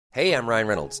Hey, I'm Ryan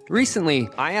Reynolds. Recently,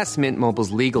 I asked Mint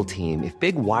Mobile's legal team if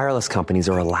big wireless companies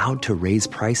are allowed to raise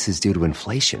prices due to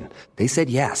inflation. They said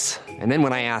yes. And then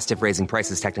when I asked if raising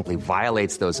prices technically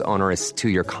violates those onerous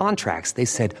two-year contracts, they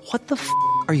said, "What the f***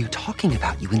 are you talking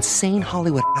about, you insane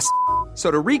Hollywood ass?"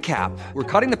 So to recap,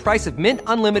 we're cutting the price of Mint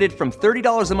Unlimited from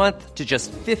 $30 a month to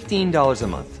just $15 a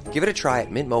month. Give it a try at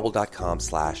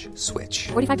mintmobile.com/switch.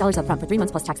 $45 up front for 3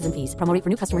 months plus taxes and fees. Promo rate for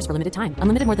new customers for limited time.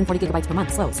 Unlimited more than 40 gigabytes per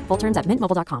month. Slows full terms at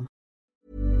mintmobile.com.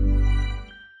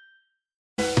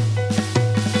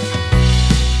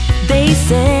 They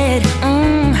said,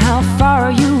 how far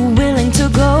are you willing to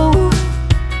go?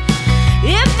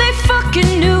 If they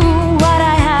fucking knew what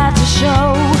I had to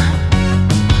show.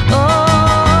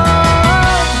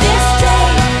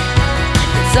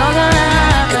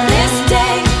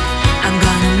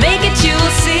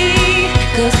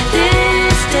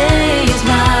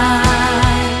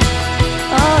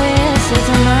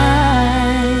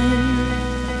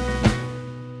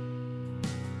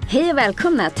 Hej och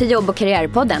välkomna till Jobb- och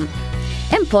karriärpodden.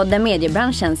 En podd där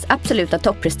mediebranschens absoluta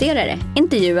toppresterare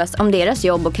intervjuas om deras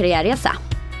jobb- och karriärresa.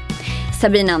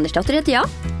 Sabina Andersdotter heter jag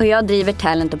och jag driver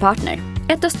Talent & Partner,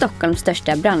 ett av Stockholms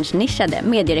största branschnischade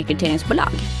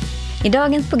medierekryteringsbolag. I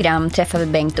dagens program träffar vi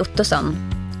Bengt Ottosson,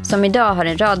 som idag har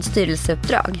en rad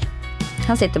styrelseuppdrag.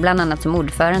 Han sitter bland annat som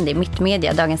ordförande i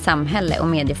Mittmedia, Dagens Samhälle och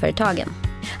Medieföretagen.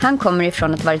 Han kommer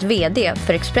ifrån att ha varit vd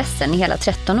för Expressen i hela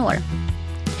 13 år.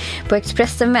 På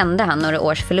Expressen vände han några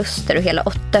års förluster och hela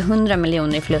 800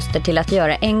 miljoner i förluster till att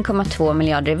göra 1,2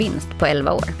 miljarder i vinst på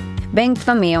 11 år. Bengt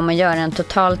var med om att göra en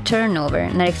total turnover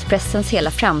när Expressens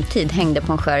hela framtid hängde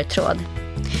på en skör tråd.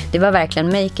 Det var verkligen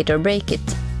make it or break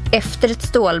it. Efter ett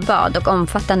stålbad och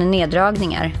omfattande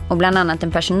neddragningar och bland annat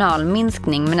en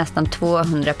personalminskning med nästan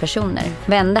 200 personer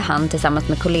vände han tillsammans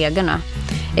med kollegorna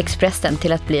Expressen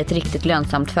till att bli ett riktigt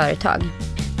lönsamt företag.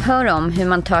 Hör om hur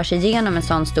man tar sig igenom en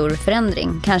sån stor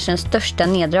förändring, kanske den största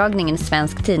neddragningen i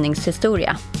svensk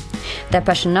tidningshistoria. Där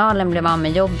personalen blev av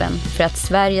med jobben för att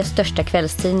Sveriges största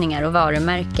kvällstidningar och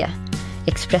varumärke,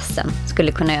 Expressen,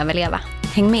 skulle kunna överleva.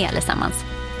 Häng med allesammans.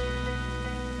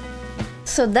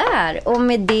 Sådär, och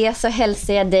med det så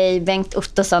hälsar jag dig, Bengt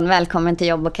Ottosson, välkommen till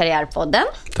Jobb- och karriärpodden.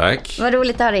 Tack. Vad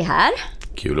roligt att ha dig här.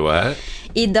 Kul att vara här.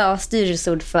 Idag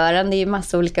styrelseordförande i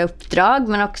massa olika uppdrag,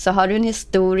 men också har du en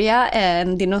historia,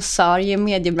 en dinosaurie i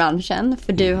mediebranschen,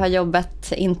 för du har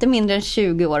jobbat inte mindre än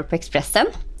 20 år på Expressen.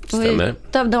 Stämmer.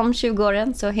 Och av de 20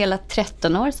 åren så hela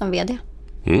 13 år som vd.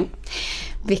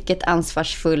 Vilket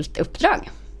ansvarsfullt uppdrag.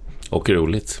 Och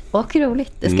roligt. Och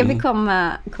roligt. Det ska vi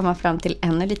komma fram till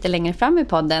ännu lite längre fram i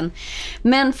podden.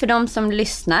 Men för de som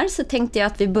lyssnar så tänkte jag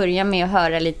att vi börjar med att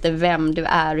höra lite vem du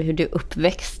är och hur du är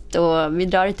uppväxt. Och vi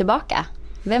drar det tillbaka.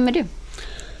 Vem är du?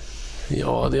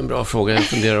 Ja, det är en bra fråga. Jag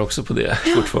funderar också på det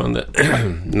fortfarande.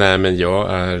 Nej, men jag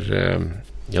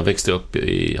har växt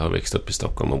upp i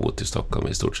Stockholm och bott i Stockholm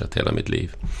i stort sett hela mitt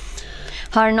liv.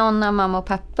 Har någon av mamma och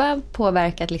pappa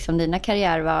påverkat liksom dina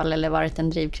karriärval eller varit en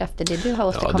drivkraft i det du har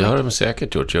åstadkommit? Ja, det har de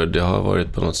säkert gjort. Det har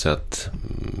varit på något sätt...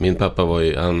 Min pappa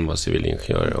var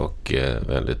civilingenjör och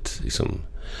väldigt liksom,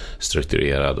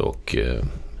 strukturerad och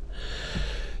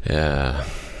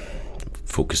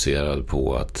fokuserad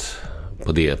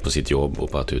på sitt jobb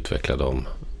och på att utveckla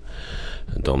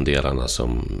de delarna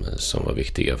som var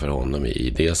viktiga för honom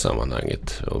i det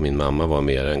sammanhanget. Och min mamma var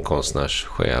mer en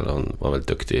konstnärssjäl. Hon var väldigt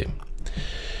duktig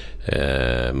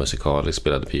musikalisk,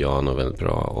 spelade piano väldigt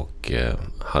bra och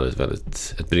hade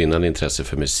ett brinnande intresse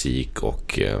för musik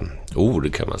och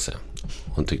ord, kan man säga.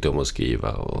 Hon tyckte om att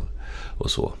skriva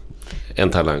och så. En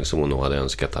talang som hon nog hade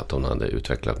önskat att hon hade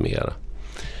utvecklat mer.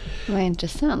 Vad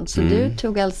intressant. Så du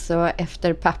tog alltså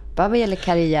efter pappa vad gäller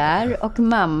karriär och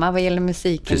mamma vad gäller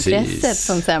musikintresset,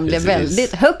 som sen blev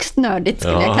väldigt högst nördigt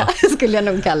skulle jag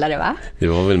nog kalla det, va? Det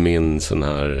var väl min sån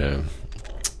här...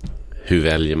 Hur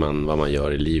väljer man vad man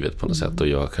gör i livet på något sätt? Och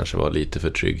jag kanske var lite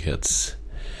för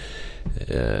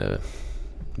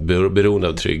beroende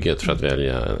av trygghet för att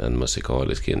välja en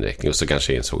musikalisk inriktning. Och så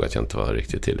kanske jag insåg att jag inte var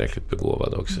riktigt tillräckligt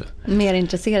begåvad också. Mer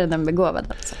intresserad än begåvad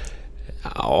alltså?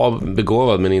 Ja,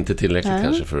 begåvad men inte tillräckligt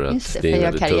kanske för att det är en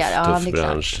väldigt tuff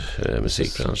bransch,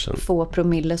 musikbranschen. Få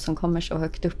promille som kommer så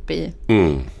högt upp i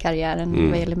karriären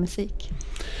vad gäller musik.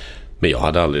 Men jag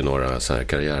hade aldrig några så här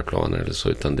karriärplaner eller så,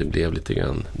 utan det blev lite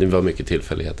grann, det var mycket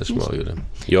tillfälligheter som avgjorde.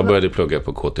 Jag började plugga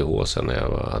på KTH sen när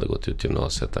jag hade gått ut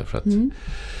gymnasiet därför att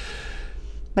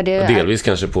delvis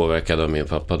kanske påverkad av min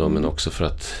pappa då, men också för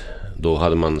att då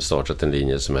hade man startat en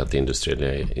linje som hette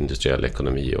industriell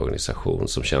ekonomi och organisation,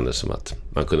 som kändes som att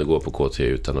man kunde gå på KTH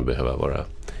utan att behöva vara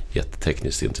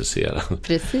jättetekniskt intresserad.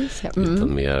 Precis, ja.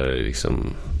 Utan mer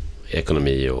liksom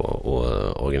ekonomi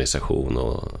och organisation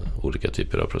olika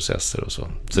typer av processer och så.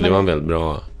 Så det var en väldigt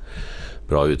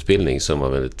bra utbildning som var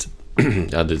väldigt...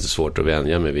 jag hade lite svårt att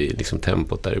vänja mig vid liksom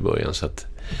tempot där i början, så att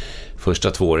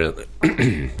första 2 åren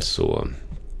så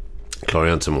klarade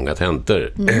jag inte så många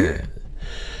tentor.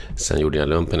 Sen gjorde jag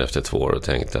lumpen efter 2 år och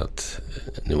tänkte att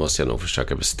nu måste jag nog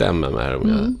försöka bestämma mig här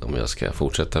om jag ska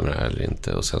fortsätta med det här eller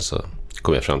inte. Och sen så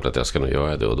kom jag fram till att jag ska nog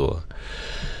göra det,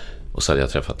 och så hade jag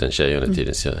träffat en tjej under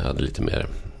tiden, så jag hade lite mer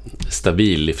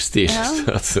stabil livsstil.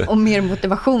 Ja. Alltså. Och mer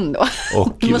motivation då.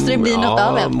 Och måste det bli något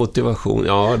av det? Motivation,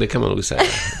 ja, det kan man nog säga.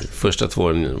 Första 2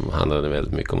 åren handlade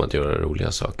väldigt mycket om att göra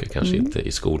roliga saker. Kanske inte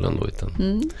i skolan då,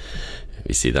 utan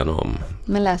vid sidan om.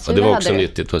 Men och det var också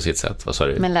nyttigt på sitt sätt. Vad sa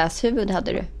du? Men läshuvud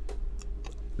hade du?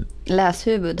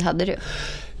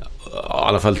 Ja, i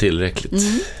alla fall tillräckligt.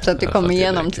 Så att du kom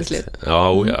igenom till slut?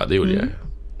 Ja, det gjorde jag.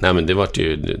 Nej, men det var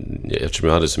ju, eftersom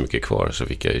jag hade så mycket kvar så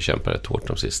fick jag ju kämpa rätt hårt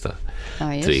de sista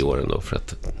 3 åren då, för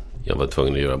att jag var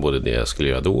tvungen att göra både det jag skulle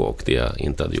göra då och det jag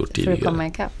inte hade gjort tidigare. För att komma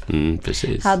ikapp.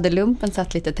 Precis. Hade lumpen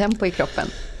satt lite tempo i kroppen?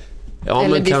 Ja, eller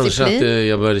men disciplin? kanske att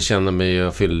jag började känna mig,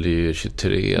 jag fyllde ju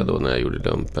 23 då när jag gjorde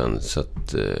lumpen, så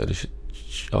att, eller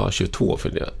 22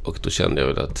 fyllde jag, och då kände jag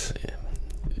väl att,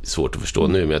 svårt att förstå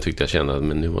nu, men jag tyckte jag kände att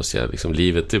men nu måste jag liksom,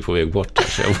 livet är på väg bort här,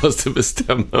 så jag måste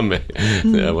bestämma mig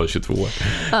när jag var 22 år.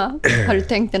 Ja. Har du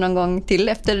tänkt det någon gång till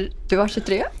efter du var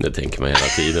 23? Det tänker man hela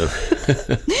tiden.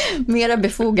 Mera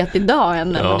befogat idag än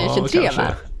när man är 23, kanske.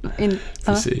 va?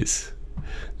 Precis.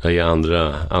 Jag är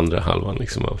andra halvan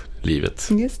liksom av livet.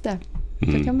 Just det.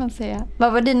 Så kan man säga.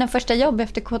 Vad var dina första jobb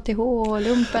efter KTH och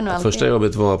lumpen och allt? Första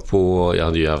jobbet var på, jag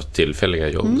hade ju haft tillfälliga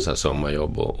jobb, så här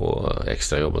sommarjobb och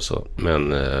extra jobb och så.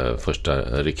 Men första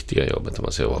riktiga jobbet, om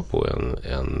man säger, var på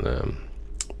en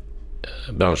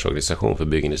branschorganisation för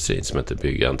byggindustrin som heter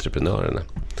Byggentreprenörerna.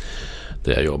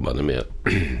 Där jag jobbade med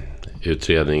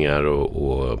utredningar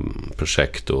och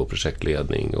projekt och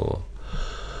projektledning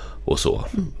och så.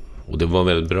 Och det var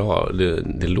väldigt bra.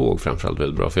 Det låg framförallt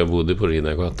väldigt bra, för jag bodde på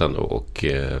Riddargatan och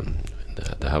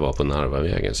det här var på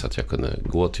Narvavägen, så att jag kunde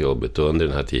gå till jobbet. Och under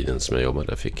den här tiden som jag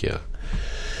jobbade fick jag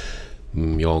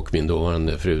och min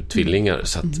dåvarande fru tvillingar,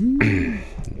 så att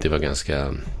det var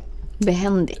ganska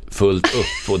behändigt, fullt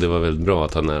upp, och det var väldigt bra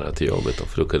att ha nära till jobbet då,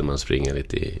 för då kunde man springa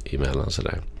lite emellan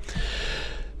sådär.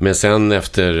 Men sen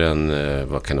efter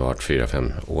vad kan det ha varit,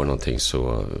 4-5 år någonting,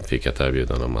 så fick jag ett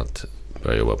erbjudande om att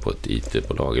börja jobba på ett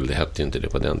IT-bolag, eller det hette ju inte det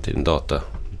på den tiden,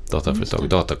 dataföretag,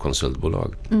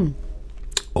 datakonsultbolag.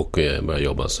 Och började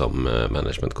jobba som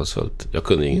managementkonsult. Jag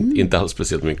kunde inte alls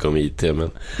speciellt mycket om IT, men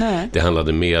det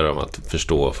handlade mer om att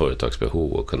förstå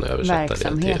företagsbehov och kunna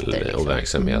översätta det till och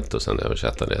verksamhet, och sen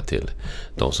översätta det till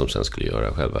de som sen skulle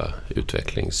göra själva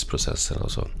utvecklingsprocessen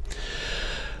och så.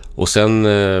 Och sen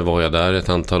var jag där ett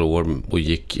antal år och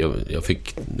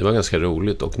det var ganska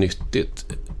roligt och nyttigt.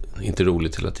 Inte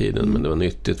roligt hela tiden, men det var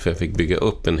nyttigt, för jag fick bygga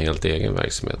upp en helt egen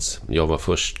verksamhet. Jag var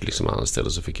först liksom anställd,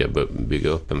 och så fick jag bygga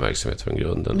upp en verksamhet från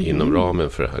grunden inom ramen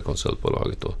för det här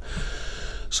konsultbolaget då,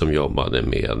 som jobbade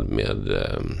med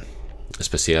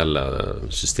speciella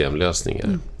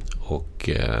systemlösningar. Och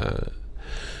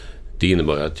det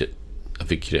innebar att jag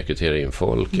fick rekrytera in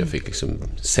folk, jag fick liksom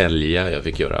sälja, jag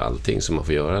fick göra allting som man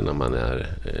får göra när man är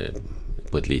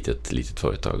på ett litet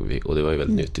företag, och det var ju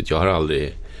väldigt nyttigt. Jag har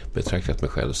aldrig betraktat mig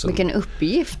själv som... Vilken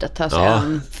uppgift att ta sig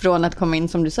an, från att komma in,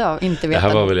 som du sa, inte veta. Det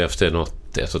här var väl efter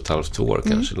 1,5 år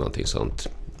kanske, någonting sånt.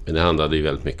 Men det handlade ju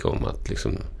väldigt mycket om att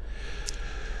liksom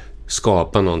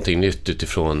skapa någonting nytt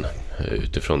utifrån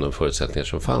de förutsättningar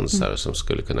som fanns där, som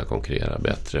skulle kunna konkurrera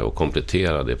bättre och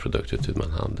komplettera det produktutbud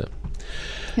man hade.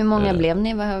 Hur många blev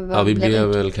ni? Vi blev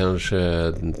väl kanske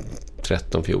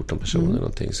 13-14 personer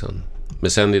någonting sånt.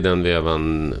 Men sen i den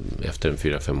vevan, efter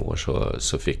 4-5 år,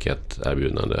 så fick jag ett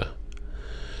erbjudande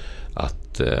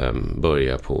att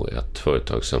börja på ett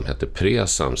företag som hette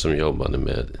Presam, som jobbade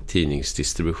med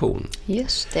tidningsdistribution.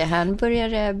 Just det, här börjar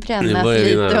det bränna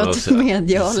lite åt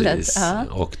mediehållet.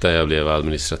 Och där jag blev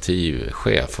administrativ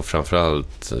chef, och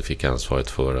framförallt fick jag ansvaret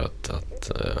för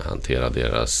att hantera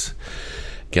deras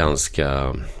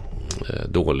ganska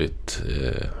dåligt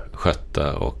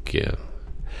skötta och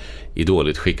i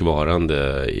dåligt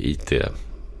skickvarande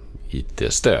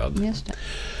IT-stöd. Just det.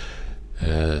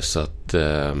 Så att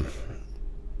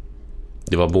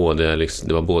det var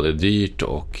både dyrt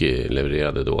och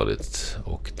levererade dåligt,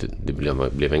 och det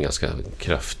blev en ganska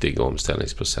kraftig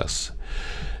omställningsprocess.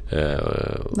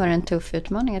 Var det en tuff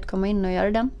utmaning att komma in och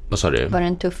göra den? Vad sa du? Var det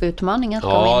en tuff utmaning att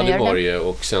komma in och göra den? Ja, det var det.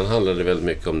 Och sen handlade det väldigt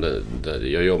mycket om det.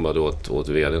 Jag jobbade åt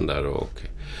vdn där, och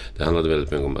det handlade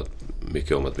väldigt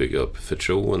mycket om att bygga upp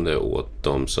förtroende åt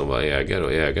de som var ägare.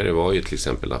 Och ägare var ju till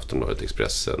exempel Aftonbladet,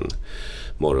 Expressen,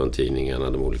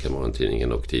 morgontidningarna, de olika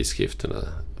morgontidningarna och tidskrifterna.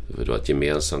 Det var ett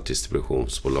gemensamt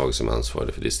distributionsbolag som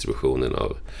ansvarade för distributionen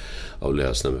av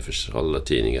lösnummerförsålda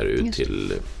tidningar ut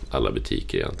till alla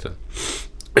butiker egentligen.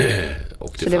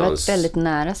 Och så det var ett väldigt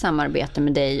nära samarbete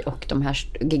med dig och de här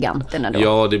giganterna då?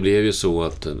 Ja, det blev ju så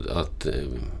att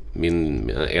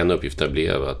en uppgift där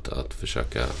blev att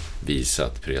försöka visa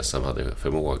att Presam hade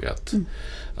förmåga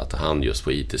att ta hand just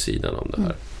på IT-sidan om det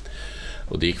här.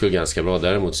 Och det gick väl ganska bra.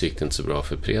 Däremot så gick det inte så bra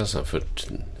för Presam, för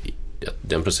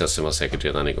den processen var säkert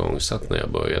redan igångsatt när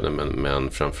jag började,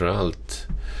 men framförallt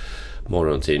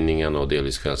morgontidningarna och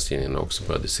delvis kvällstidningarna också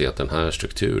började se att den här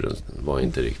strukturen var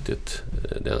inte riktigt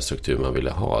den struktur man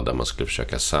ville ha, där man skulle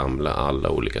försöka samla alla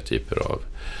olika typer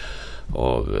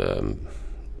av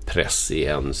press i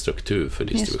en struktur för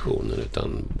distributionen,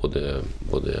 utan både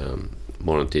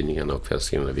morgontidningarna och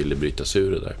kvällstidningarna ville brytas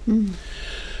ur det där.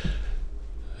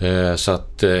 Så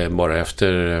att bara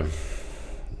efter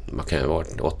man kan ha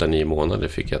varit 8-9 månader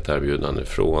fick jag ett erbjudande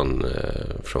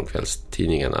från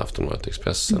kvällstidningarna Aftonbladet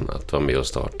Expressen att vara med och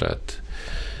starta ett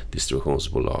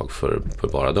distributionsbolag för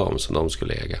bara dem som de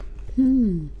skulle äga.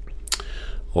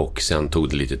 Och sen tog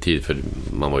det lite tid, för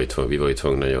vi var ju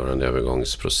tvungna att göra en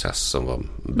övergångsprocess som var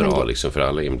bra liksom för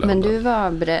alla inblandade. Men du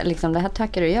var liksom, det här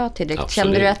tackade du ja till direkt. Absolut.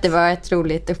 Kände du att det var ett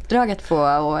roligt uppdrag att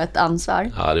få och ett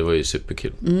ansvar? Ja, det var ju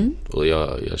superkul. Och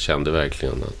jag kände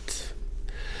verkligen att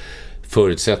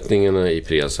förutsättningarna i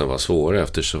Presam var svåra,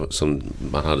 eftersom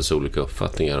man hade så olika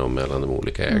uppfattningar om mellan de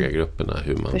olika ägargrupperna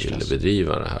hur man ville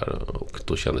bedriva det här, och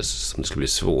då kändes det som det skulle bli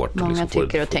svårt att liksom få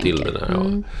till det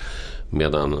där.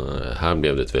 Medan här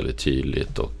blev det ett väldigt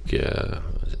tydligt och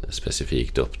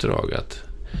specifikt uppdrag att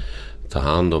ta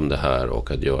hand om det här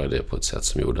och att göra det på ett sätt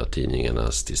som gjorde att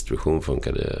tidningarnas distribution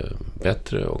funkade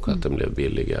bättre och att den blev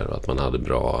billigare och att man hade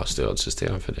bra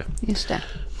stödsystem för det. Just det.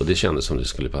 Och det kändes som det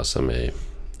skulle passa mig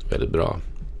väldigt bra.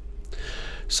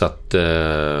 Så att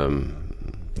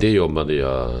det jobbade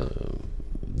jag.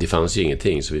 Det fanns ju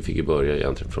ingenting, så vi fick ju börja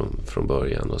egentligen från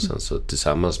början, och sen så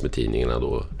tillsammans med tidningarna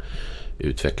då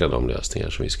utveckla de lösningar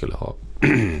som vi skulle ha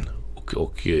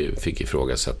och fick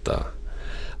ifrågasätta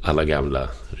alla gamla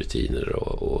rutiner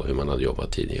och hur man hade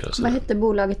jobbat tidigare. Vad hette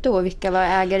bolaget då? Vilka var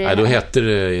ägare? Ja, då hette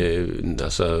det,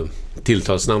 alltså,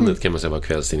 tilltalsnamnet kan man säga var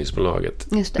Kvällstidningsbolaget.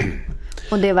 Just det.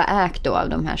 Och det var ägt då av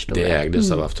de här stora? Det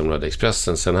ägdes av Aftonbladet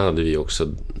Expressen. Sen hade vi också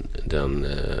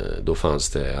då fanns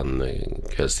det en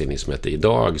kvällstidning som hette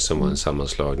Idag, som var en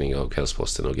sammanslagning av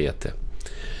Kvällsposten och GT.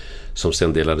 Som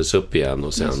sen delades upp igen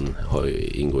och sen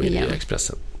ingår i Nya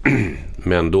Expressen.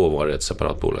 Men då var det ett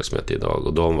separat bolag som hette Idag,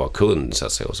 och de var kund så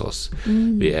att säga hos oss.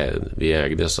 Vi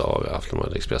ägdes av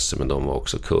Aftonbladet Expressen, men de var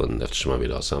också kund eftersom man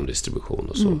ville ha samdistribution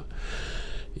och så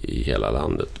i hela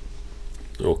landet.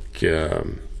 Och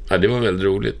det var väldigt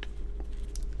roligt.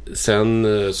 Sen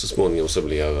så småningom så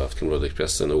blev Aftonbladet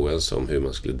Expressen oense om hur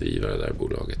man skulle driva det där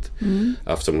bolaget.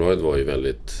 Aftonbladet var ju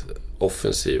väldigt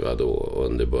offensiva då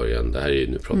under början. Det här är ju,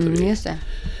 nu pratar vi just det.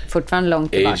 Fortfarande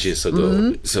långt tillbaka. Ages och då,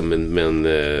 men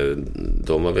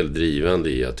de var väldigt drivande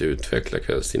i att utveckla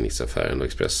kvällstidningsaffären, och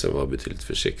Expressen var betydligt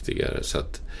försiktigare, så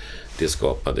att det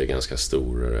skapade ganska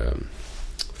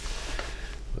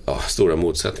stora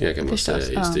motsättningar kan man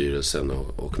säga i styrelsen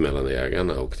och mellan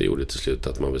ägarna, och det gjorde till slut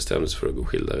att man bestämde sig för att gå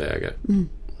skilda vägar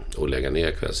och lägga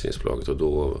ner kvällstidningsbolaget, och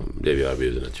då blev jag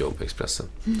erbjuden ett jobb på Expressen.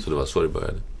 Så det var så det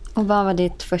började. Och vad var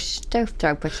ditt första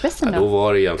uppdrag på Expressen då? Då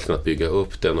var det egentligen att bygga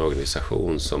upp den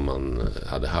organisation som man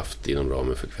hade haft inom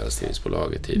ramen för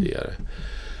kvällstidningsbolaget tidigare.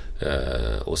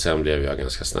 Och sen blev jag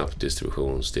ganska snabbt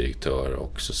distributionsdirektör,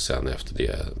 och så sen efter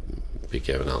det fick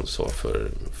jag även ansvar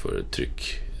för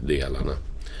tryckdelarna.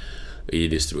 I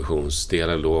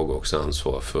distributionsdelen låg också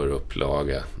ansvar för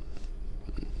upplaga,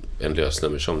 en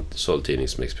lösnummer som såldtidning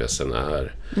som Expressen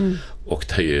är, och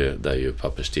där ju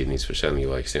papperstidningsförsäljning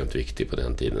var extremt viktig på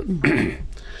den tiden.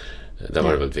 Där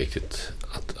var det väldigt viktigt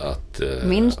att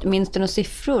minns du några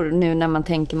siffror nu när man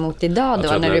tänker mot idag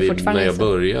då? När jag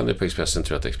började på Expressen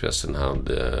tror jag att Expressen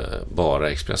hade, bara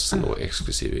Expressen och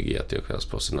exklusive GT och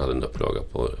Kvällsposten, hade en upplaga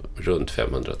på runt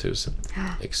 500 000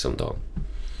 ex om dagen.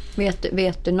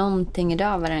 Vet du någonting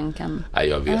idag vad den kan? Nej,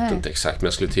 jag vet inte exakt, men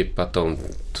jag skulle tippa att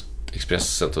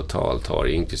Expressen totalt har,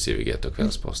 inklusive GT och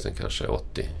Kvällsposten, kanske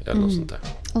 80 eller något sånt där.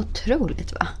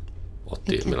 Otroligt, va?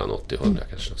 80, mellan 80 och 100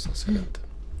 kanske någonstans, jag vet inte.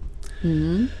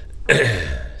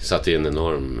 Så att det är en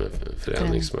enorm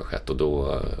förändring som har skett, och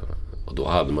då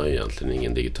hade man ju egentligen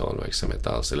ingen digital verksamhet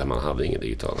alls, eller man hade ingen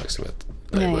digital verksamhet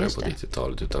i början på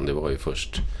 90-talet, utan det var ju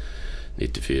först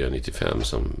 94-95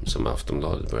 som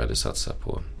Aftonbladet började satsa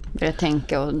på börja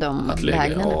tänka och de att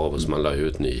lägga av, och så man la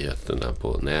ut nyheterna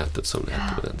på nätet som det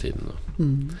hette på den tiden.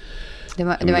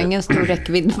 Det var ingen stor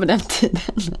räckvidd på den tiden.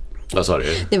 Vad sa du?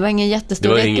 Det var ingen jättestor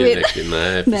räckvidd. Det var ingen räckvidd.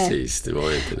 Nej, precis. Det var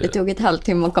inte det. Det tog ett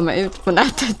halvtimme att komma ut på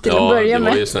nätet till att börja med. Ja,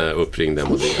 det var ju sådana här uppringda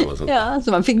modem och sånt. Ja,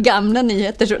 så man fick gamla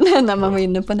nyheter när man var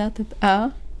inne på nätet.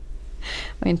 Ja,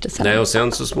 vad intressant. Nej, och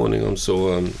sen så småningom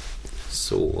så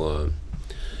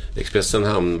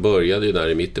Expressen började ju där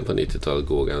i mitten på 90-talet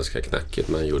gå ganska knackigt.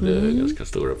 Man gjorde ganska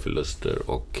stora förluster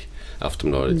och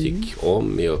Aftonbladet gick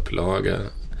om i upplaga,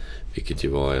 vilket ju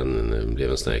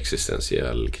blev en sån här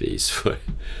existentiell kris för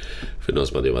de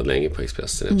som hade jobbat länge på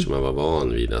Expressen, eftersom man var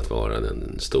van vid att vara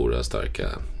den stora, starka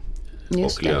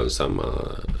och lönsamma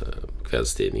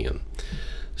kvällstidningen.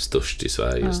 Störst i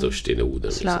Sverige, störst i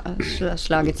Norden.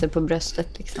 Slagit sig på bröstet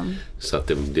liksom. Så att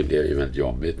det blev ju väldigt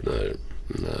jobbigt när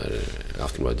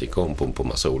Aftonbladet gick om på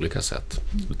massa olika sätt.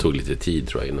 Det tog lite tid,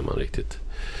 tror jag, innan man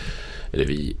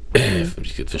vi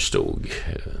riktigt förstod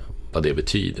vad det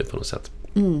betyder på något sätt.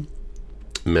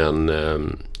 Men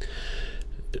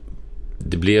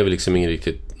det blev liksom ingen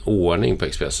riktigt ordning på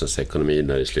Expressens ekonomi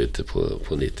där i slutet på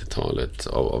 90-talet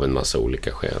av en massa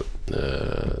olika skäl.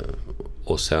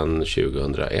 Och sen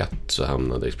 2001 så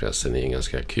hamnade Expressen i en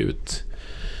ganska akut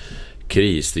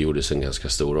kris. Det gjordes en ganska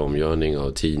stor omgörning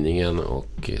av tidningen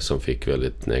och som fick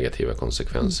väldigt negativa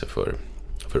konsekvenser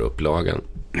för upplagan.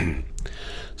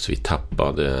 Så vi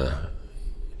tappade,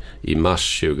 i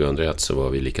mars 2001 så var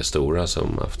vi lika stora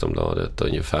som Aftonbladet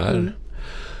ungefär.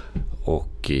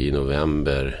 Och i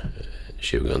november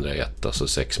 2001, alltså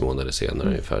 6 månader senare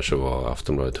ungefär, så var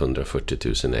Aftonbladet 140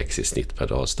 000 ex i snitt per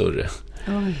dag större.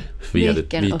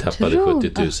 Vi tappade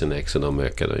 70 000 ex och de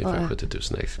ökade ungefär 70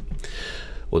 000 ex.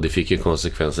 Och det fick ju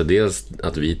konsekvenser. Dels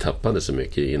att vi tappade så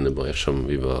mycket innebar, eftersom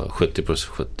vi var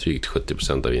drygt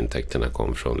 70% av intäkterna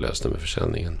kom från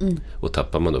lösnummerförsäljningen. Och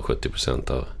tappar man då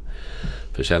 70% av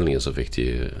försäljningen så fick det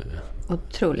ju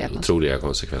otroliga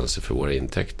konsekvenser för våra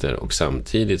intäkter. Och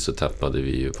samtidigt så tappade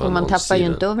vi ju på och man tappar ju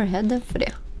inte overheaden för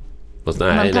det.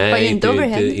 Nej,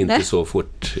 inte så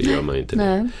fort gör man inte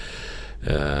det.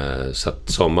 Så att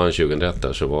sommaren 2001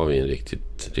 där så var vi i en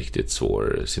riktigt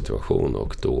svår situation,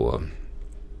 och då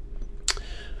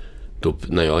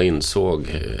när jag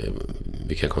insåg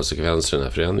vilka konsekvenser den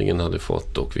här förändringen hade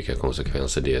fått och vilka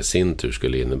konsekvenser det i sin tur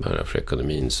skulle innebära för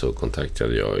ekonomin, så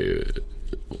kontaktade jag ju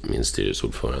min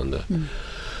styrelseordförande.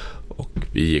 Och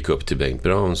vi gick upp till Bengt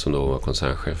Braun som då var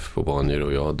koncernchef på Bonnier,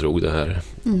 och jag drog det här.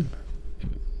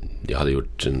 Jag hade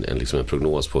gjort en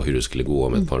prognos på hur det skulle gå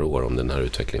om ett par år om den här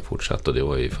utvecklingen fortsatte, och det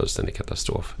var ju fullständig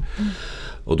katastrof.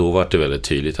 Och då var det väldigt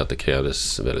tydligt att det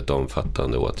krävdes väldigt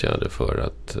omfattande åtgärder för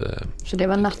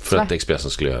att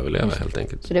Expressen skulle överleva helt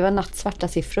enkelt. Så det var nattsvarta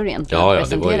siffror egentligen? Ja,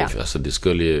 det var ju, alltså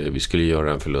vi skulle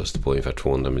göra en förlust på ungefär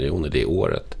 200 miljoner det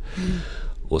året.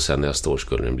 Och sen nästa år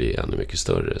skulle den bli ännu mycket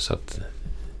större, så att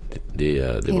det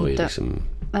var ju liksom...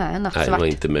 det var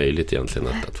inte möjligt egentligen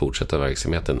att fortsätta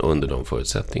verksamheten under de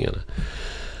förutsättningarna.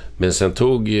 Men sen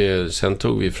tog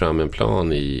vi fram en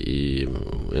plan i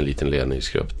en liten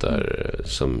ledningsgrupp där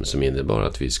som innebar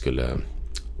att vi skulle,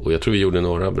 och jag tror vi gjorde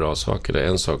några bra saker.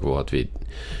 En sak var att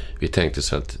vi tänkte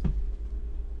så att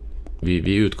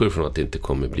vi utgår ifrån att det inte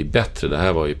kommer bli bättre. Det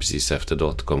här var ju precis efter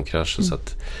dotcom-kraschen, så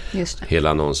att hela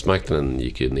annonsmarknaden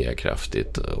gick ju ner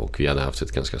kraftigt och vi hade haft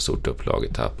ett ganska stort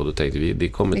upplagetapp, och då tänkte vi det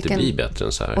kommer inte bli bättre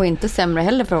än så här. Och inte sämre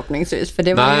heller förhoppningsvis, för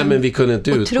det var men vi kunde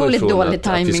inte utgå ifrån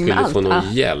att vi skulle få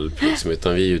någon hjälp liksom,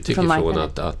 utan vi utgick ifrån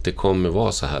att det kommer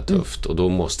vara så här tufft, och då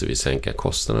måste vi sänka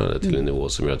kostnaderna till en nivå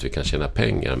som gör att vi kan tjäna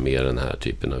pengar med den här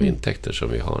typen av intäkter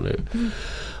som vi har nu.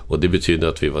 Och det betyder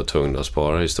att vi var tvungna att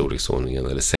spara i storleksordningen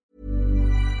eller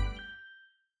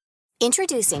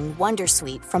Introducing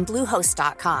Wondersuite from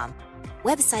Bluehost.com.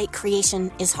 Website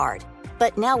creation is hard,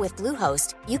 but now with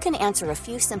Bluehost, you can answer a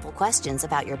few simple questions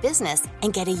about your business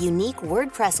and get a unique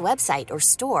WordPress website or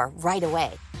store right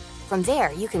away. From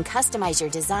there, you can customize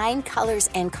your design, colors,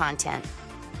 and content.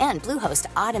 And Bluehost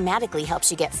automatically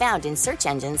helps you get found in search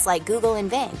engines like Google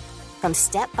and Bing. From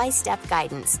step-by-step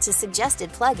guidance to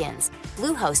suggested plugins,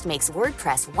 Bluehost makes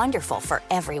WordPress wonderful for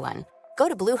everyone. Go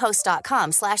to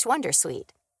bluehost.com/wondersuite.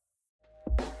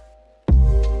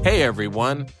 Hey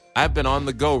everyone, I've been on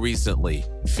the go recently.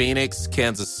 Phoenix,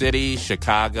 Kansas City,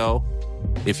 Chicago.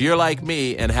 If you're like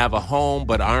me and have a home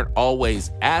but aren't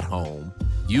always at home,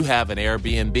 you have an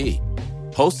Airbnb.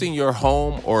 Hosting your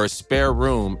home or a spare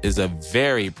room is a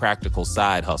very practical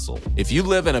side hustle. If you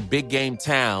live in a big game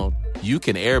town, you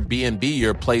can Airbnb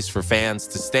your place for fans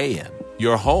to stay in.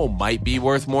 Your home might be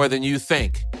worth more than you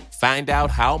think. Find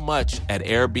out how much at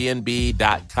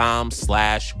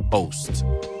airbnb.com/host.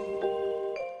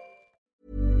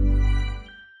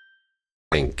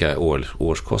 Sänka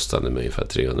årskostnaden med ungefär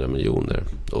 300 miljoner,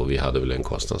 och vi hade väl en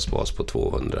kostnadsbas på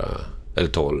 200 eller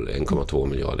 1,2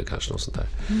 miljarder kanske, något sånt där.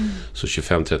 Så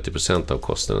 25-30% av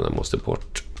kostnaderna måste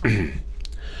bort.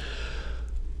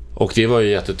 Och det var ju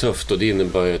jättetufft, och det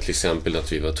innebar ju till exempel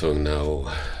att vi var tvungna att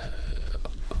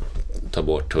ta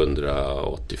bort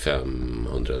 185,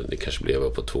 det kanske blev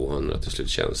upp på 200 till slut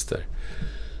tjänster.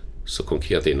 Så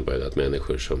konkret innebär det att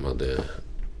människor som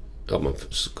man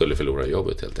skulle förlora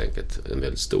jobbet helt enkelt. En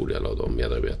väldigt stor del av de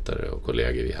medarbetare och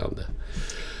kollegor vi hade.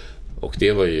 Och det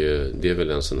är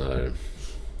väl en sån här...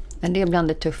 Men det är bland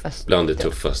det tuffaste. Bland det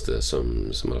tuffaste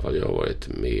som i alla fall jag har varit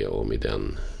med om i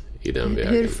den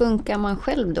vägen. Hur funkar man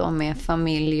själv då med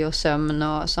familj och sömn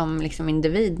och som liksom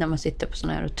individ när man sitter på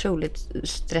sådana här otroligt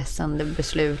stressande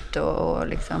beslut och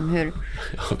liksom hur...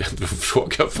 Jag vet inte,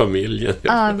 fråga familjen.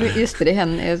 Ja, just det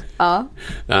henne. Ja.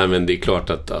 Nej, men det är klart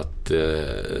att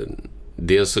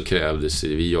dels så krävdes,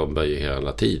 vi jobbar ju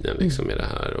hela tiden liksom med det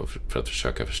här och för att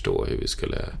försöka förstå hur vi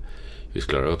skulle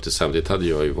klara upp det. Samtidigt hade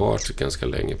jag ju varit ganska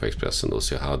länge på Expressen då,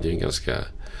 så jag hade ju en ganska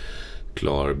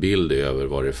klar bild över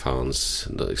vad det fanns,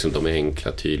 liksom de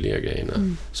enkla, tydliga grejerna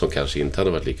som kanske inte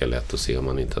hade varit lika lätt att se om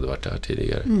man inte hade varit där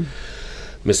tidigare.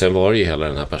 Men sen var det ju hela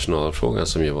den här personalfrågan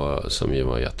som ju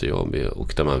var jättejobbig,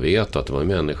 och där man vet att det var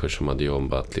människor som hade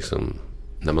jobbat liksom,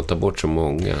 när man tar bort så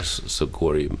många så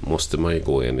måste man ju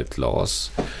gå enligt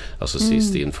LAS, alltså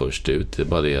sist in först ut. Det är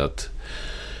bara det att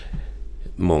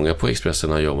många på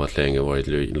Expressen har jobbat länge och varit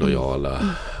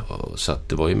lojala. Så att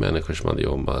det var ju människor som hade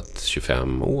jobbat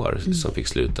 25 år som fick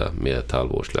sluta med ett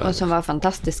halvårslön. Och som var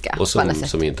fantastiska. Och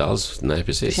som inte alls, nej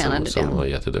precis, som var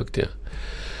jätteduktiga.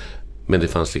 Men det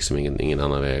fanns liksom ingen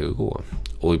annan väg att gå.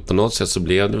 Och på något sätt så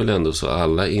blev det väl ändå så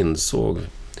alla insåg,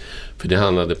 för det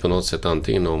handlade på något sätt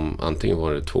antingen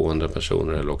var det 200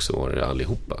 personer eller också var det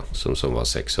allihopa som var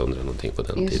 600 någonting på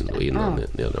den tiden och innan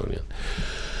neddragningen.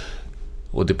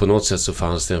 Och det på något sätt så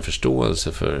fanns det en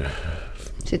förståelse för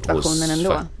situationen ändå.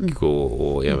 Fack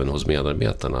och även hos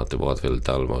medarbetarna att det var ett väldigt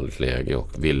allvarligt läge, och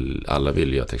alla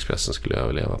ville ju att Expressen skulle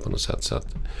överleva på något sätt, så att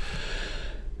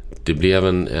det blev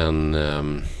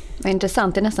vad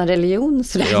intressant, det är nästan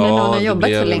religionsläge när någon har jobbat så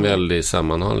länge. Ja, det blev en väldig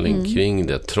sammanhållning kring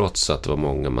det, trots att det var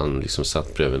många man liksom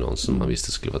satt bredvid någon som man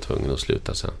visste skulle vara tvungen att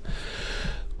sluta sen.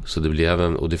 Så det blev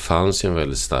och det fanns ju en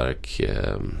väldigt stark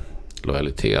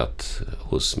lojalitet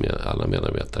hos alla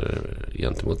medarbetare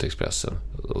gentemot Expressen,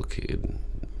 och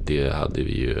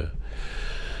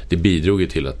det bidrog ju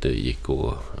till att det gick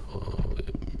och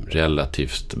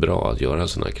relativt bra att göra en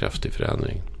sån här kraftig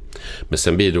förändring. Men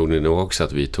sen bidrog det nog också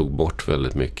att vi tog bort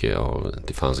väldigt mycket av,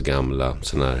 det fanns gamla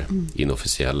såna här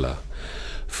inofficiella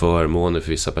förmåner för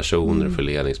vissa personer, för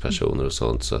ledningspersoner och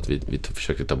sånt, så att vi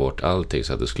försökte ta bort allting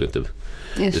så att det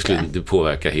skulle inte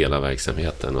påverka hela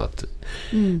verksamheten, och att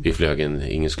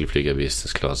ingen skulle flyga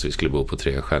business class, vi skulle bo på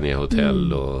 3-stjärniga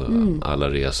hotell och alla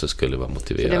resor skulle vara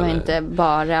motiverade. Så det var inte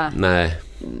bara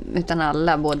utan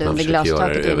alla, både under glastaket och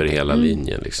göra det över hela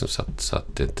linjen liksom, så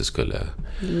att det inte skulle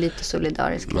lite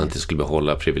solidariskt. Man inte skulle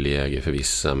behålla privilegier för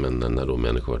vissa, men när då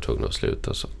människor var tvungna att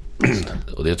sluta så.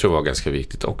 Och det tror jag var ganska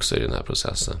viktigt också i den här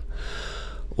processen.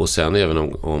 Och sen även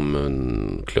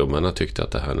om klubbarna tyckte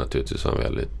att det här naturligtvis var en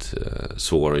väldigt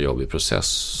svår och jobbig process,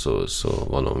 så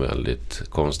var de väldigt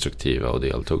konstruktiva och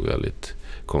deltog väldigt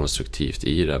konstruktivt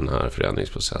i den här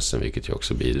förändringsprocessen, vilket ju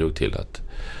också bidrog till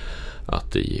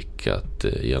att det gick att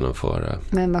genomföra.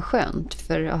 Men vad skönt,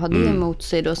 för att ha det emot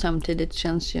sig då samtidigt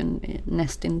känns ju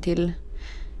nästintill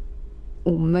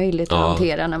omöjligt att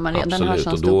hantera när man redan har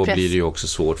sån stor press. Och då blir det ju också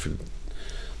svårt, för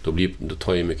då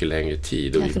tar ju mycket längre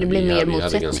tid, och för det blir mer vi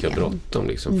hade ganska bråttom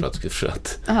liksom, för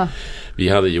att vi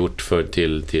hade gjort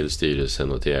till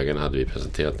styrelsen och till ägarna hade vi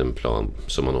presenterat en plan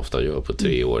som man ofta gör på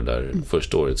 3 år, där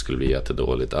första året skulle bli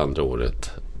jättedåligt, andra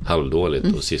året halvdåligt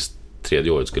och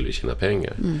tredje året skulle vi tjäna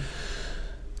pengar.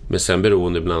 Men sen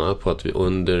beroende bland annat på att vi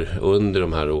under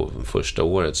de här första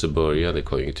året så började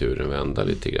konjunkturen vända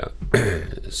lite grann.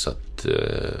 Så att,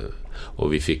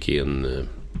 och vi fick in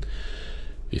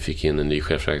en ny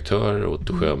chefredaktör,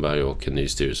 Otto Schönberg, och en ny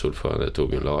styrelseordförande,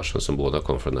 Torbjörn Larsson, som båda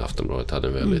kom från Aftonbladet, hade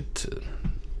en väldigt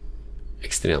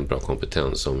extremt bra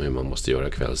kompetens om hur man måste göra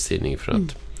kvällstidning för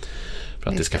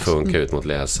att det ska funka ut mot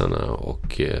läsarna,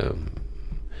 och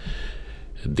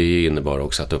det innebar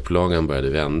också att upplagan började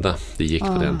vända. Det gick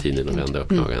på den tiden att vända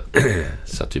upplagan.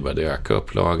 Så att vi började öka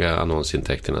upplaga,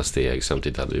 annonsintäkterna steg,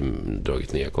 samtidigt hade vi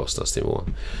dragit ner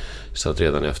kostnadsnivån. Så att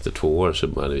redan efter 2 år så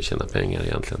började vi tjäna pengar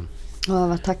egentligen.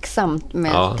 Vad tacksamt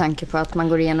med tanke på att man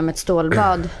går igenom ett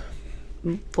stålbad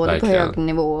både på hög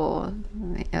nivå och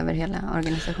över hela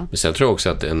organisationen. Men sen tror jag också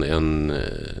att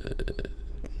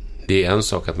det är en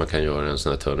sak att man kan göra en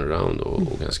sån här turnaround och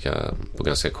på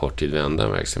ganska kort tid vända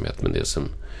en verksamhet, men det som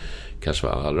kanske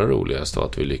var allra roligast var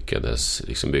att vi lyckades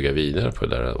liksom bygga vidare på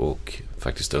det där och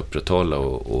faktiskt upprätthålla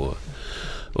och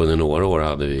under några år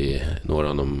hade vi några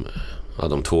av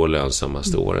de 2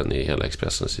 lönsammaste åren i hela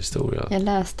Expressens historia. Jag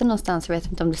läste någonstans, jag vet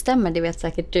inte om det stämmer, det vet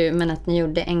säkert du, men att ni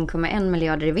gjorde 1,1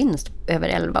 miljarder i vinst över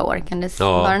 11 år. Kan det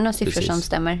vara några siffror precis. Som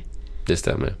stämmer? Det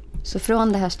stämmer. Så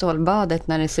från det här stålbadet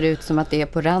när det ser ut som att det är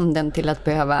på randen till att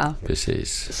behöva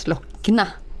slockna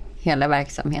hela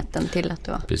verksamheten till att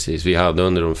då... Precis, vi hade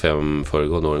under de 5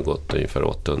 föregående åren gått ungefär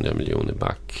 800 miljoner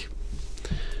back.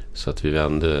 Så att vi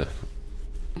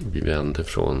vände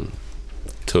från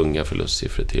tunga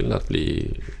förlustsiffror till att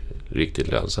bli riktigt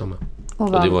lönsamma.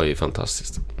 Och det var ju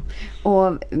fantastiskt.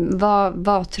 Och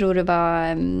vad tror du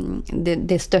var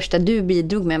det största du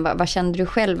bidrog med? Vad kände du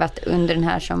själv att under den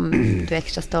här som du är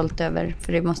extra stolt över?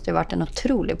 För det måste ju ha varit en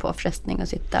otrolig påfrestning att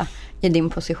sitta i din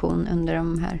position under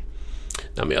de här.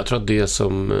 Ja, men jag tror att det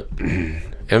som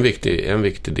en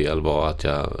viktig del var att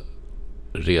jag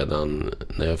redan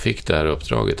när jag fick det här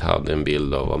uppdraget hade en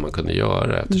bild av vad man kunde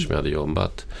göra eftersom jag hade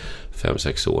jobbat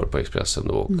 5-6 år på Expressen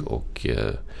då och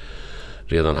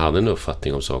redan hade en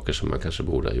uppfattning om saker som man kanske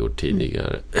borde ha gjort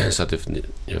tidigare. Så att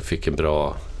jag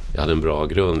hade en bra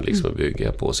grund liksom att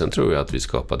bygga på. Sen tror jag att vi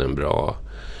skapade en bra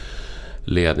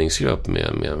ledningsgrupp med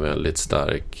en väldigt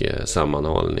stark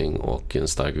sammanhållning och en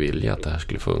stark vilja att det här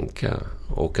skulle funka.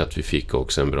 Och att vi fick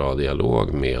också en bra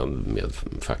dialog med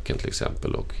facken till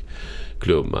exempel och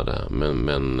klubbade.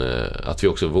 Men att vi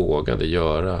också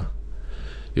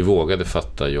vågade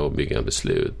fatta jobbiga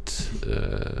beslut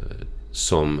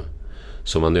som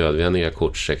var nödvändiga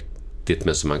kortsiktigt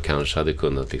men som man kanske hade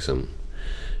kunnat liksom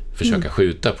försöka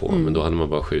skjuta på. Men då hade man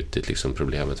bara skjutit liksom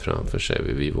problemet framför sig.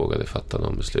 Vi vågade fatta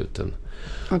de besluten.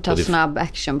 Och ta snabb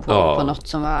action på något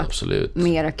som var absolut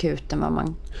mer akut än vad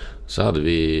man... Så hade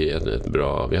vi vi hade ett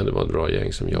bra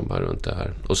gäng som jobbade runt det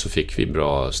här. Och så fick vi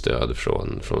bra stöd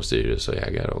från styrelse och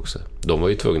ägare också. De var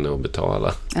ju tvungna att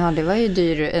betala. Ja, det var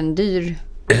ju en dyr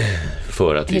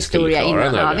för att vi skulle klara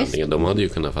den här vändningen. Visst. De hade ju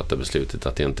kunnat fatta beslutet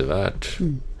att det inte är värt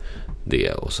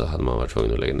det. Och så hade man varit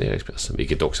tvungen att lägga ner Expressen.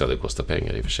 Vilket också hade kostat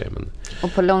pengar i och för sig. Men...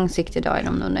 Och på lång sikt idag är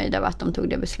de nog nöjda av att de tog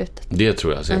det beslutet. Det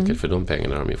tror jag säkert. För de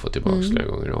pengarna har de ju fått tillbaka flera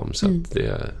gånger om. Så, att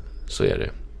så är det.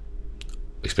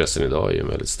 Expressen idag är ju en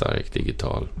väldigt stark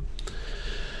digital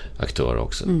aktör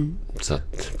också. Så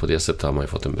att på det sättet har man ju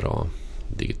fått en bra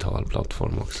digital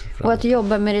plattform också. Och att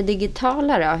jobba med det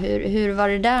digitala då? Hur var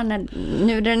det där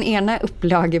nu är den ena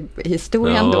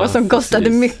upplagehistorien då som kostade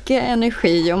mycket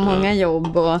energi och många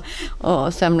jobb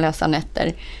och sömnlösa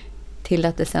nätter till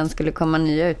att det sen skulle komma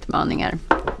nya utmaningar?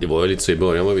 Det var ju lite så i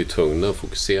början var vi tvungna att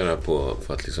fokusera på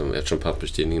för att liksom, eftersom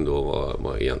papperstidningen då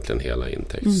var egentligen hela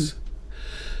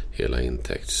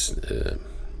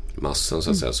intäktsmassan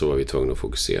så att säga, så var vi tvungna att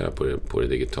fokusera på det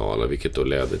digitala, vilket då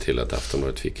ledde till att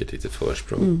Aftonbladet fick ett litet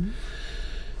försprång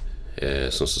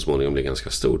som så småningom blev ganska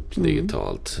stort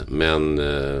digitalt. Men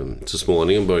så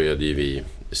småningom började ju vi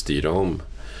styra om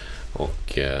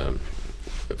och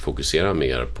fokusera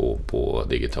mer på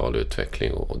digital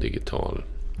utveckling och digital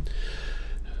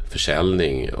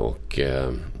försäljning. Och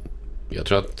jag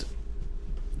tror att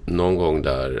någon gång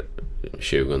där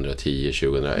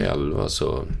 2010-2011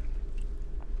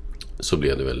 så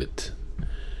blev det väldigt...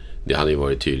 Det hade ju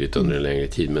varit tydligt under en längre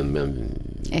tid, men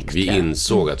vi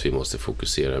insåg att vi måste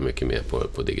fokusera mycket mer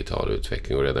på digital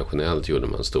utveckling, och redaktionellt gjorde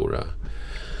man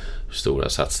stora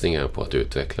satsningar på att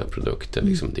utveckla produkter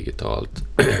liksom digitalt.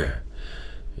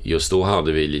 Just då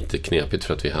hade vi lite knepigt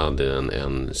för att vi hade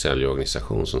en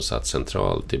säljorganisation som satt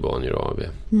centralt i Bonnier AB.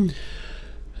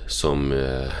 Som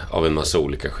av en massa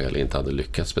olika skäl inte hade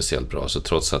lyckats speciellt bra. Så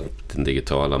trots att den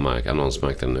digitala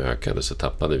annonsmarknaden ökade så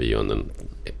tappade vi under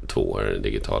 2 år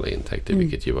digitala intäkter,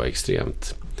 vilket ju var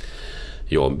extremt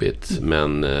jobbigt.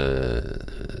 Men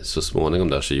så småningom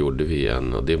där så gjorde vi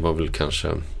och det var väl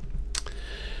kanske,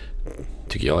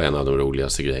 tycker jag, en av de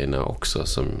roligaste grejerna också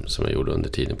som jag gjorde under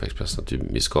tiden på Expressen. Att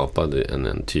vi skapade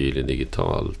en tydlig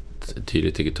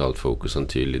digitalt fokus och en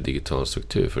tydlig digital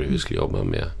struktur för hur vi skulle jobba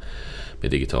med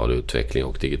digital utveckling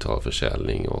och digital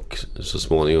försäljning. Och så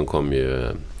småningom kom ju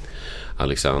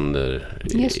Alexander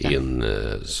in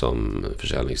som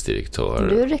försäljningsdirektör.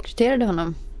 Du rekryterade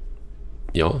honom?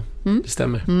 Ja, det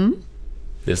stämmer.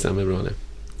 Det stämmer bra det.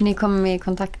 Ni kom i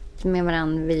kontakt med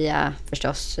varandra via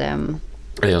förstås...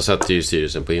 Jag satt ju i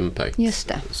styrelsen på Impact. Just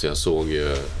det. Så jag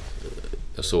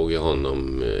såg ju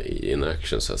honom in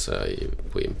action så att säga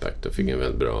på Impact och fick en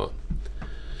väldigt bra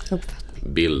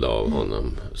bild av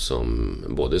honom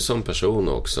både som person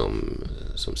och som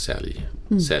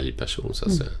säljperson så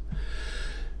att säga.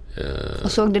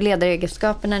 Och såg du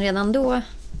ledaregenskaperna redan då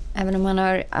Även om man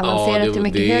har avancerat till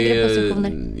mycket högre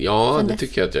positioner? Ja, det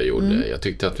tycker jag att jag gjorde. Jag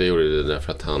tyckte att jag gjorde det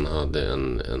därför att han hade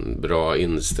en bra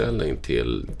inställning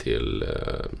till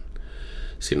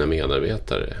sina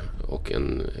medarbetare och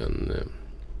en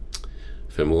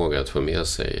förmåga att få med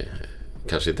sig,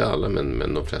 kanske inte alla,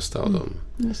 men de flesta av dem.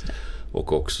 Just det.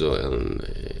 Och också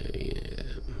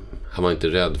han var inte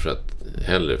rädd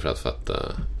för att fatta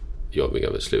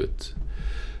jobbiga beslut.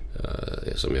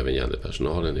 Som även gällde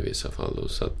personalen i vissa fall då,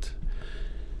 så att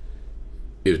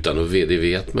det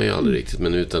vet man ju aldrig riktigt,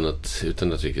 men utan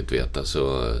att riktigt veta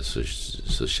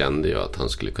så kände jag att han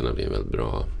skulle kunna bli en väldigt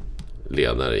bra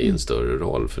ledare i en större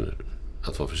roll, för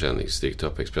att vara försäljningsdirektör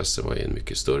på Expressen var ju en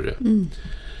mycket större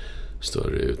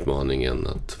utmaning än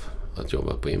att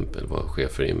jobba på eller vara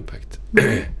chef för Impact.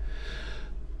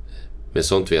 Men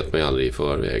sånt vet man ju aldrig i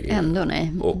förväg. Ändå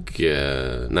nej. Och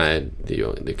nej,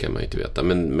 det kan man ju inte veta.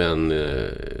 Men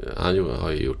han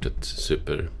har ju gjort ett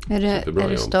superbra jobb. Är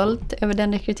du stolt över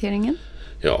den rekryteringen?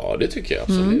 Ja, det tycker jag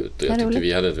absolut. Jag tyckte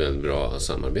vi hade ett väldigt bra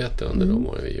samarbete under de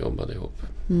åren vi jobbade ihop.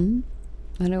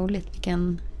 Vad roligt.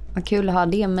 Vad kul att ha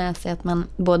det med sig, att man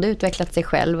både utvecklat sig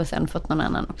själv och sen fått någon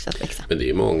annan också att växa. Men det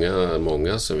är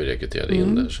många som vi rekryterade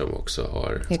in där som också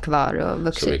är kvar och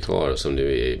vuxit. Som är kvar och som nu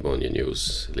är i Bonnier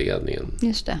News-ledningen.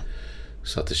 Just det.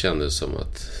 Så att det kändes som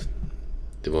att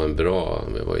det var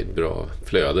ett bra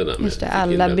flöde där. Just det,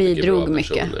 alla bidrog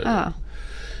mycket. Ja.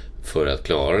 För att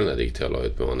klara den här digitala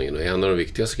utmaningen. Och en av de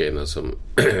viktigaste grejerna som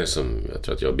jag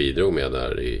tror att jag bidrog med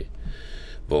där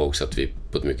var också att vi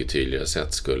på ett mycket tydligare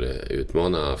sätt skulle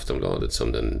utmana Aftonbladet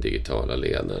som den digitala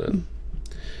ledaren.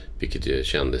 Vilket ju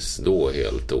kändes då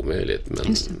helt omöjligt,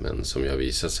 men som jag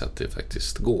visat sig att det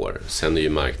faktiskt går. Sen är ju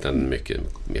marknaden mycket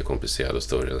mer komplicerad och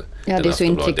större. Ja, det är så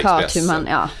intrikat hur man...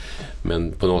 Ja.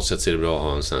 Men på något sätt är det bra att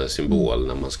ha en sån här symbol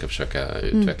när man ska försöka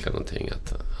utveckla någonting.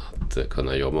 Att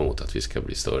kunna jobba mot att vi ska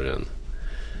bli större än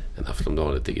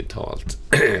Aftonbladet digitalt.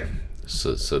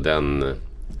 så den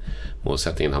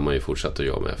målsättningen har man ju fortsatt att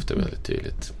jobba efter väldigt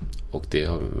tydligt. Och det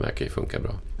verkar ju funka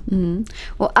bra.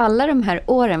 Och alla de här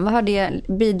åren, vad har det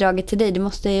bidragit till dig? Det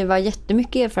måste ju vara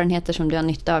jättemycket erfarenheter som du har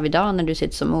nytta av idag när du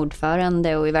sitter som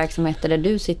ordförande och i verksamheter där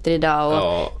du sitter idag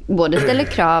och både ställer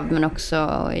krav men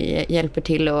också hjälper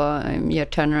till och gör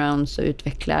turnarounds och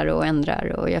utvecklar och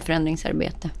ändrar och gör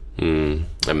förändringsarbete.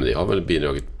 Ja, men det har väl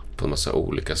bidragit på en massa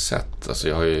olika sätt. Alltså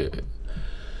jag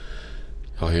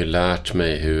har ju lärt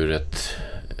mig hur ett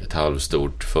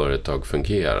halvstort företag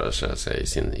fungerar så att säga,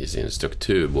 i sin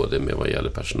struktur, både med vad gäller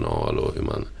personal och hur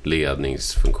man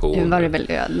ledningsfunktioner. Nu var det väl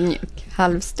ödmjuk,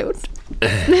 halvstort.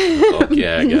 Och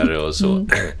ägare och så.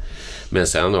 Men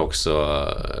sen också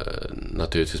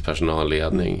naturligtvis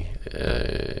personalledning,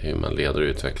 hur man leder och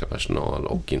utvecklar personal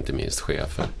och inte minst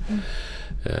chefer.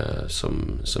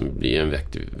 Som blir en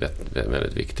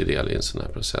väldigt viktig del i en sån här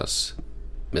process.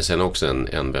 Men sen också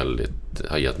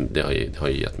har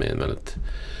gett mig en väldigt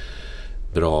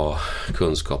bra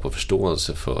kunskap och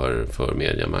förståelse för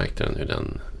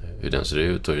mediemarknaden, hur den ser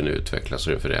ut och hur den utvecklas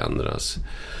och hur den förändras,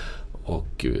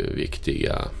 och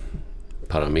viktiga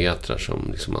parametrar som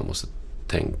liksom man måste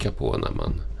tänka på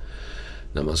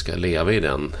när man ska leva i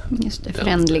den. Just det,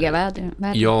 förändliga världen.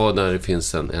 Ja, där det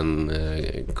finns en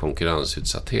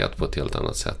konkurrensutsatthet på ett helt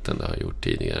annat sätt än det har gjort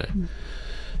tidigare.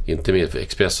 Inte minst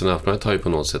Expressen och Aftonbladet har ju på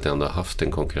något sätt ändå haft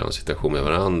en konkurrenssituation med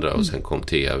varandra, och sen kom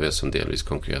TV som delvis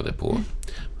konkurrerade på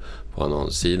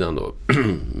annonssidan då.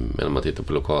 Men om man tittar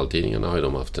på lokaltidningarna har ju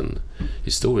de haft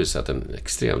historiskt sett en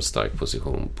extremt stark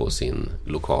position på sin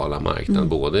lokala marknad,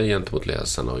 både gentemot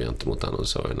läsarna och gentemot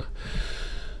annonsörerna.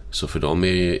 Så för dem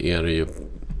är det ju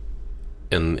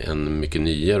en mycket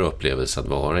nyare upplevelse att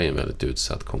vara i en väldigt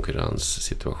utsatt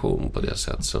konkurrenssituation på det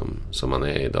sätt som man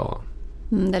är idag.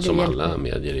 Som alla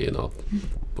medier är idag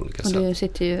på olika sätt. Och du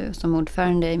sitter ju som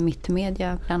ordförande i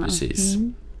Mittmedia bland annat. Precis.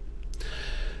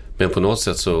 Men på något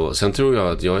sätt så... Sen tror jag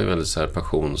att jag är väldigt så här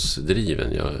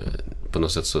passionsdriven. På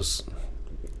något sätt så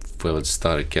får jag väldigt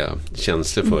starka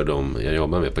känslor för dem jag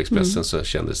jobbar med. På Expressen så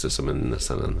kändes det som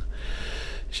nästan en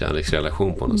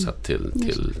kärleksrelation på något sätt till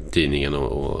tidningen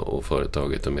och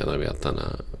företaget och medarbetarna.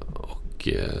 Och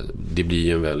det blir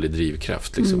ju en väldig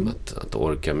drivkraft liksom, att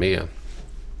orka med.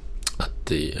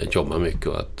 Att jobba mycket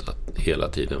och att hela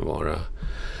tiden vara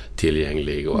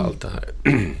tillgänglig och allt det här.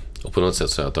 Och på något sätt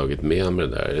så har jag tagit med mig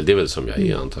det där. Det är väl som jag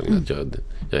är antagligen, att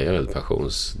jag är väldigt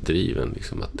passionsdriven.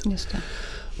 Liksom, Just det.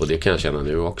 Och det kan jag känna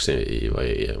nu också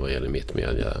vad gäller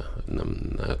Mittmedia.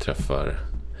 När jag träffar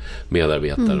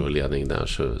medarbetare och ledning där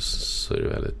så är det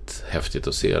väldigt häftigt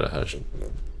att se det här.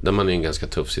 Där man är i en ganska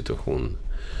tuff situation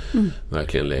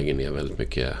verkligen lägger ner väldigt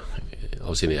mycket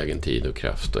av sin egen tid och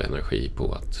kraft och energi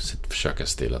på att försöka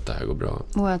se till att det här går bra.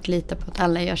 Och att lita på att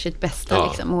alla gör sitt bästa,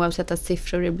 liksom, oavsett att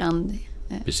siffror ibland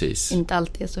inte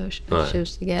alltid är så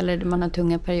tjusiga, eller man har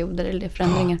tunga perioder eller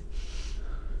förändringar.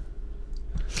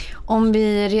 Om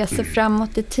vi reser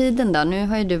framåt i tiden då, nu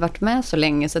har ju du varit med så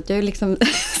länge så att jag har liksom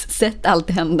sett allt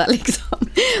hända liksom.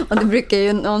 Och det brukar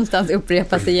ju någonstans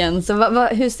upprepas igen. Så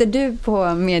hur ser du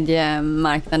på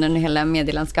mediemarknaden och hela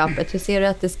medielandskapet? Hur ser du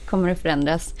att det kommer att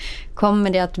förändras? Kommer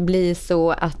det att bli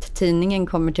så att tidningen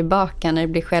kommer tillbaka när det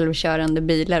blir självkörande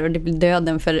bilar och det blir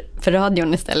döden för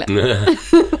radion istället?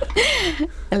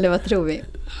 Eller vad tror vi?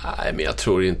 Nej, men jag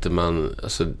tror inte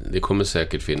alltså, det kommer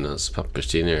säkert finnas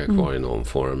papperstidningar kvar i någon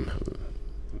form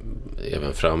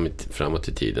även framåt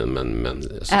i tiden, men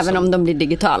alltså, även om de blir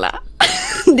digitala.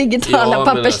 Digitala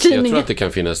papperstidningar. Alltså, jag tror att det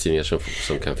kan finnas tidningar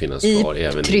som kan finnas kvar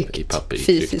även i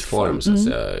tryckt form så att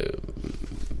säga.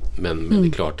 Men det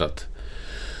är klart att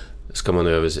ska man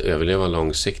överleva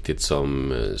långsiktigt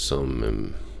som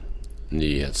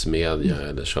nyhetsmedia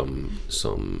eller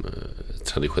som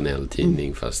traditionell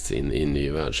tidning fast i en ny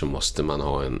värld, så måste man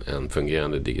ha en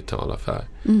fungerande digital affär.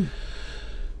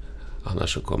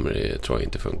 Annars så kommer det, tror jag,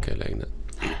 inte funka i längden.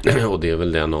 Och det är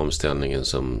väl den omställningen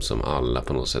som alla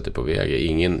på något sätt är på väg.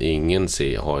 Ingen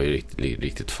har ju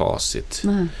riktigt facit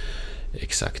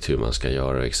exakt hur man ska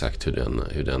göra och exakt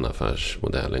hur den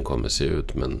affärsmodellen kommer se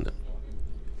ut, men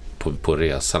på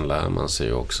resan lär man sig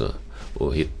ju också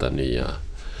att hitta nya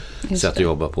sätt att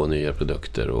jobba på, nya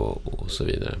produkter och så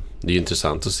vidare. Det är ju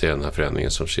intressant att se den här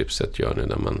förändringen som Schibsted gör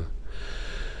nu,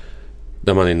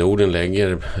 där man i Norden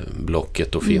lägger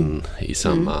Blocket och Finn i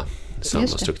samma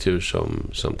struktur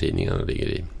som tidningarna ligger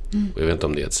i. Och jag vet inte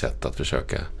om det är ett sätt att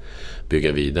försöka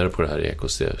bygga vidare på det här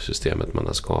ekosystemet man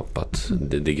har skapat,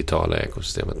 det digitala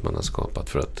ekosystemet man har skapat,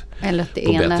 för att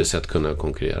på bättre sätt kunna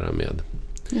konkurrera med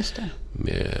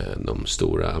de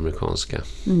stora amerikanska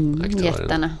aktörerna.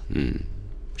 Jättarna.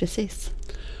 Precis.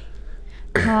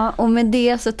 Ja, och med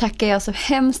det så tackar jag så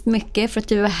hemskt mycket för att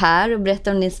du var här och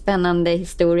berättade om din spännande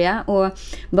historia. Och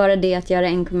bara det att göra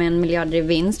 1,1 miljarder i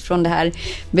vinst från det här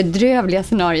bedrövliga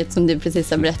scenariot som du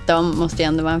precis har berättat om måste ju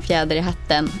ändå vara en fjäder i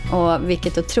hatten. Och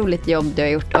vilket otroligt jobb du har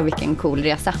gjort och vilken cool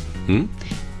resa.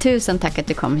 Tusen tack att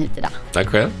du kom hit idag. Tack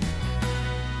själv.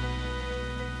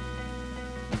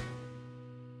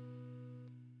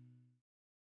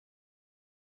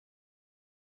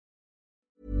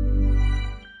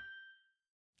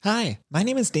 Hi, my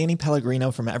name is Danny Pellegrino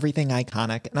from Everything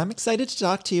Iconic, and I'm excited to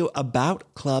talk to you about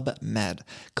Club Med.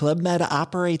 Club Med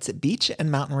operates beach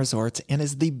and mountain resorts and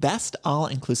is the best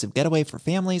all-inclusive getaway for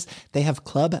families. They have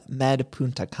Club Med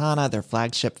Punta Cana, their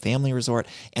flagship family resort,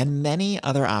 and many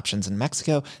other options in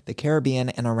Mexico, the Caribbean,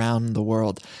 and around the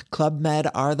world. Club Med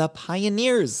are the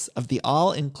pioneers of the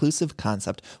all-inclusive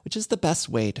concept, which is the best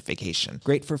way to vacation.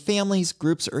 Great for families,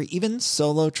 groups, or even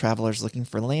solo travelers looking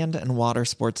for land and water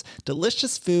sports,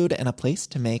 delicious food, and a place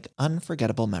to make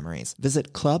unforgettable memories.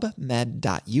 Visit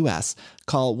clubmed.us,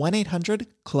 call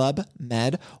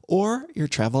 1-800-CLUB-MED, or your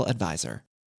travel advisor.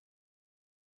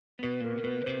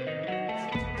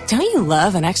 Don't you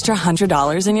love an extra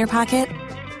 $100 in your pocket?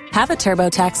 Have a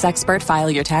TurboTax expert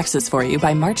file your taxes for you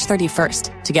by March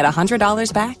 31st to get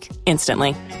 $100 back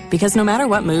instantly. Because no matter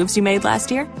what moves you made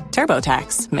last year,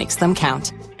 TurboTax makes them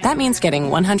count. That means getting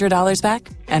 $100 back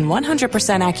and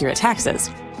 100% accurate taxes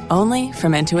only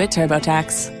from Intuit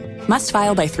TurboTax. Must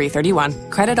file by 3/31.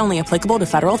 Credit only applicable to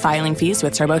federal filing fees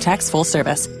with TurboTax full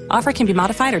service. Offer can be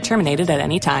modified or terminated at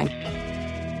any time.